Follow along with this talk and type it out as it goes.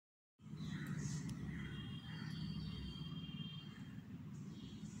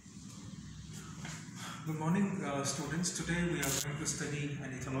Good morning, students. Today we are going to study an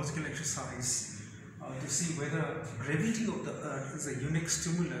ethological exercise to see whether gravity of the earth is a unique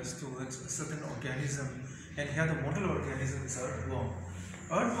stimulus towards a certain organism, and here the model organism is earthworm.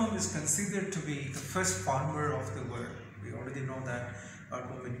 Earthworm is considered to be the first farmer of the world. We already know that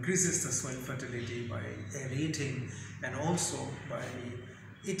earthworm increases the soil fertility by aerating and also by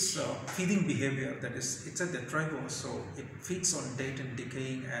its feeding behavior. That is, it's a detritivore, so it feeds on dead and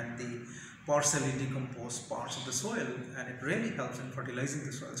decaying and the partially decomposed parts of the soil, and it really helps in fertilizing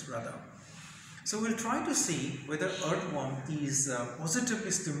the soils rather. So we'll try to see whether earthworm is positively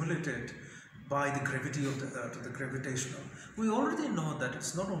stimulated by the gravity of the earth, or the gravitational. We already know that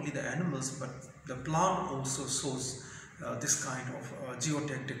it's not only the animals but the plant also shows this kind of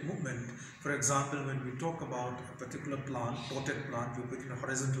geotactic movement. For example, when we talk about a particular plant, potted plant, we put in a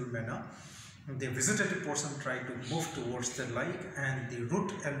horizontal manner. The vegetative portion try to move towards the light, and the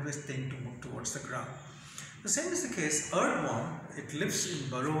root always tend to move towards the ground. The same is the case. Earthworm, it lives in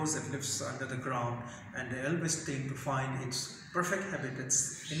burrows, it lives under the ground, and they always tend to find its perfect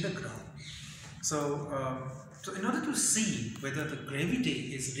habitats in the ground. So in order to see whether the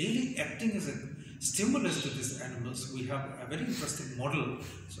gravity is really acting as a stimulus to these animals, we have a very interesting model.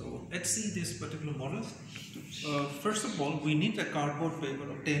 So let's see this particular model. First of all, we need a cardboard paper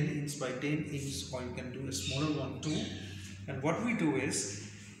of 10 inch by 10 inch, or you can do a smaller one too. And what we do is,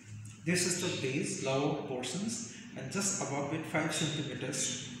 this is the base, lower portions, and just above it 5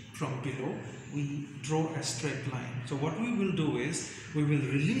 centimeters from below we draw a straight line. So what we will do is, we will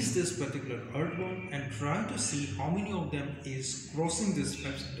release this particular earthworm and try to see how many of them is crossing this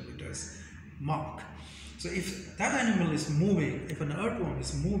 5 centimeters mark. So if that animal is moving, if an earthworm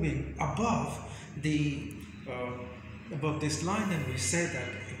is moving above the above this line, then we say that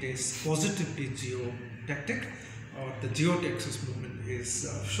it is positively geotactic, or the geotaxis movement is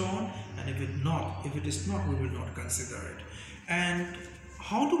shown, and if it is not, we will not consider it. And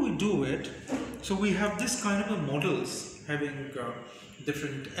how do we do it? So we have this kind of a models having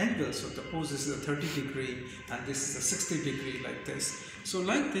different angles. So suppose this is a 30 degree and this is a 60 degree, like this. So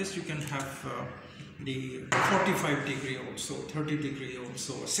like this you can have the 45 degree also, 30 degree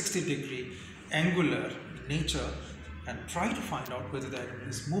also, 60 degree angular nature, and try to find out whether the animal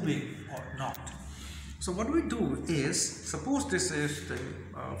is moving or not. So what we do is, suppose this is the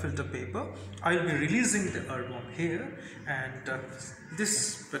filter paper, I will be releasing the earthworm here, and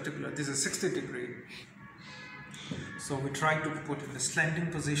this is 60 degree. So we try to put in the slanting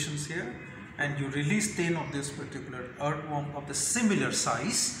positions here, and you release 10 of this particular earthworm of the similar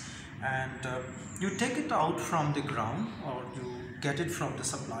size, and you take it out from the ground, or you get it from the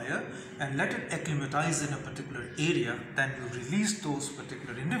supplier and let it acclimatize in a particular area. Then you release those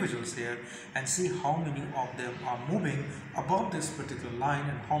particular individuals here and see how many of them are moving above this particular line,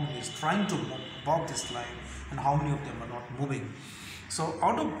 and how many is trying to move above this line, and how many of them are not moving. So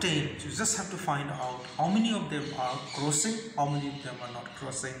out of 10, you just have to find out how many of them are crossing, how many of them are not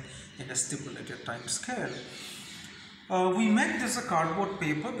crossing in a stipulated time scale. We make this a cardboard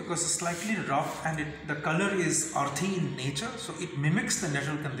paper because it's slightly rough, and the color is earthy in nature, so it mimics the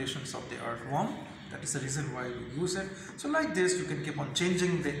natural conditions of the earthworm. That is the reason why we use it. So like this, you can keep on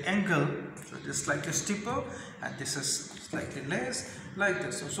changing the angle. So it is slightly steeper, and this is slightly less, like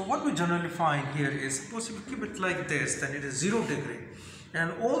this. So what we generally find here is, suppose if you keep it like this, then it is 0 degree,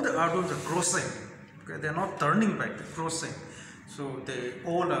 and all the earthworms are crossing. Okay, they are not turning back, they are crossing. So they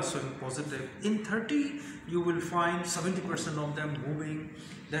all are showing positive. In 30, you will find 70% of them moving.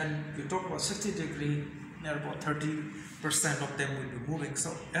 Then you talk about 60 degree, about 30% of them will be moving.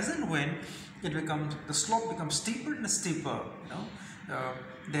 So as and when it becomes, the slope becomes steeper and steeper,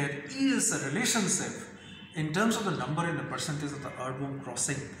 there is a relationship in terms of the number and the percentage of the earthworm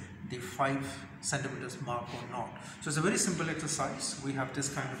crossing the 5 centimeters mark or not. So it's a very simple exercise. We have this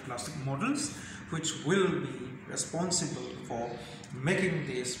kind of plastic models which will be responsible for making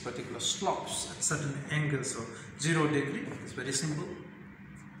these particular slopes at certain angles. So 0 degree is very simple,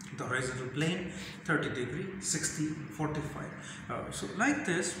 the horizontal plane, 30 degree, 60, 45. So like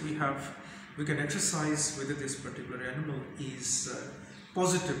this, we can exercise whether this particular animal is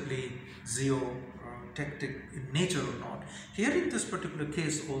positively geotactic in nature or not. Here in this particular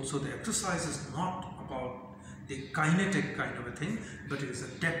case also, the exercise is not about the kinetic kind of a thing, but it is a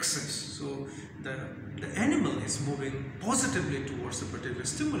taxis. So the animal is moving positively towards a particular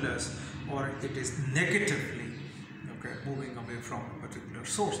stimulus, or it is negatively moving away from a particular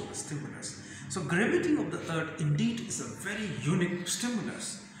source of the stimulus. So gravity of the earth indeed is a very unique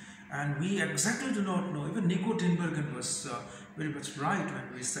stimulus, and we exactly do not know. Even Nico Tinbergen was very much right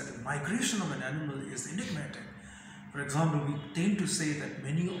when we said the migration of an animal is enigmatic. For example, we tend to say that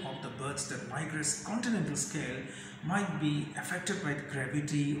many of the birds that migrate continental scale might be affected by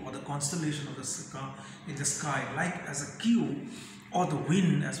gravity or the constellation of the sky in the sky, like as a cue, or the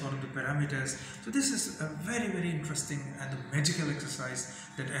wind as one of the parameters. So this is a very, very interesting and magical exercise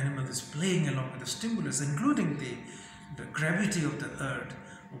that animal is playing along with the stimulus, including the gravity of the earth,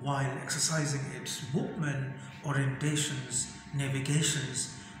 while exercising its movement, orientations,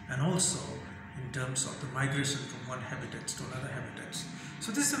 navigations, and also in terms of the migration from one habitat to another habitat.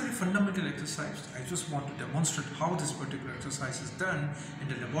 So this is a very fundamental exercise. I just want to demonstrate how this particular exercise is done in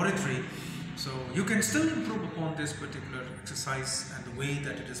the laboratory. So you can still improve upon this particular exercise and the way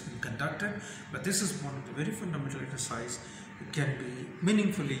that it has been conducted, but this is one of the very fundamental exercise. It can be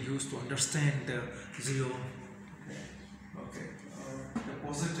meaningfully used to understand the the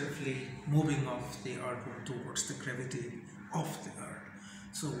positively moving of the earth towards the gravity of the earth.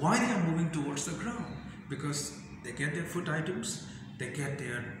 So why they are moving towards the ground? Because they get their food items, they get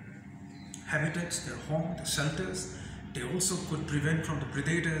their habitats, their home, the shelters. They also could prevent from the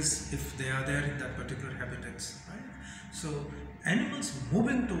predators if they are there in that particular habitats, right? So animals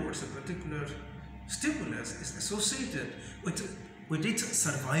moving towards a particular stimulus is associated with its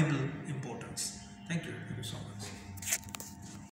survival importance. Thank you so much.